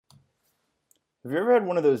Have you ever had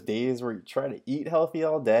one of those days where you try to eat healthy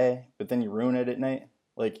all day, but then you ruin it at night?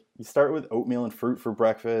 Like you start with oatmeal and fruit for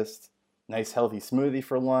breakfast, nice healthy smoothie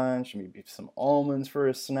for lunch, maybe some almonds for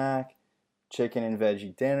a snack, chicken and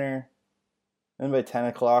veggie dinner. And by 10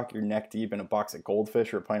 o'clock, you're neck deep in a box of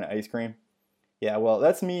goldfish or a pint of ice cream. Yeah, well,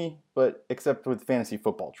 that's me, but except with fantasy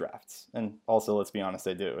football drafts. And also, let's be honest,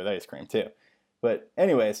 I do it with ice cream too. But,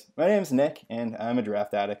 anyways, my name's Nick, and I'm a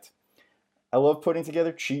draft addict. I love putting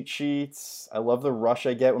together cheat sheets. I love the rush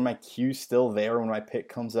I get when my queue's still there when my pick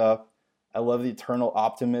comes up. I love the eternal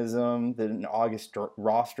optimism that an August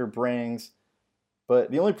roster brings.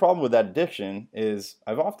 But the only problem with that addiction is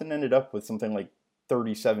I've often ended up with something like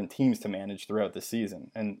 37 teams to manage throughout the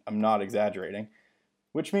season, and I'm not exaggerating,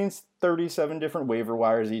 which means 37 different waiver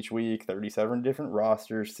wires each week, 37 different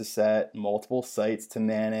rosters to set, multiple sites to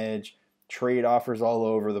manage, trade offers all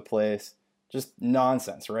over the place. Just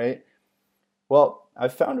nonsense, right? Well,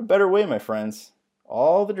 I've found a better way, my friends.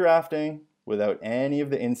 All the drafting without any of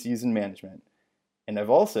the in season management. And I've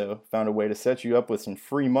also found a way to set you up with some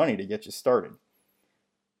free money to get you started.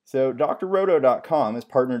 So, DrRoto.com has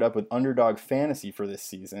partnered up with Underdog Fantasy for this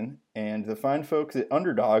season, and the fine folks at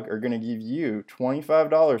Underdog are going to give you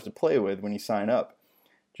 $25 to play with when you sign up.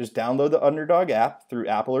 Just download the Underdog app through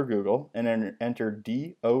Apple or Google and enter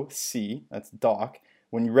DOC, that's DOC,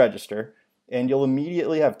 when you register, and you'll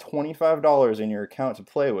immediately have $25 in your account to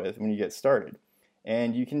play with when you get started.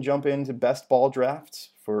 And you can jump into best ball drafts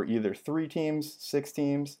for either 3 teams, 6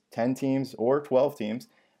 teams, 10 teams, or 12 teams.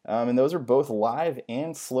 And those are both live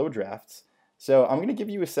and slow drafts. So I'm going to give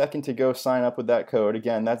you a second to go sign up with that code.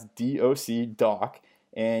 Again, that's DOC,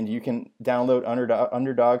 and you can download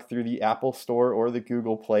Underdog through the Apple Store or the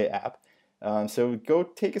Google Play app. So go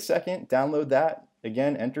take a second, download that.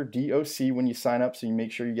 Again, enter DOC when you sign up so you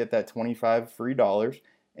make sure you get that 25 free dollars.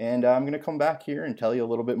 And I'm going to come back here and tell you a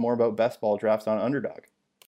little bit more about best ball drafts on Underdog.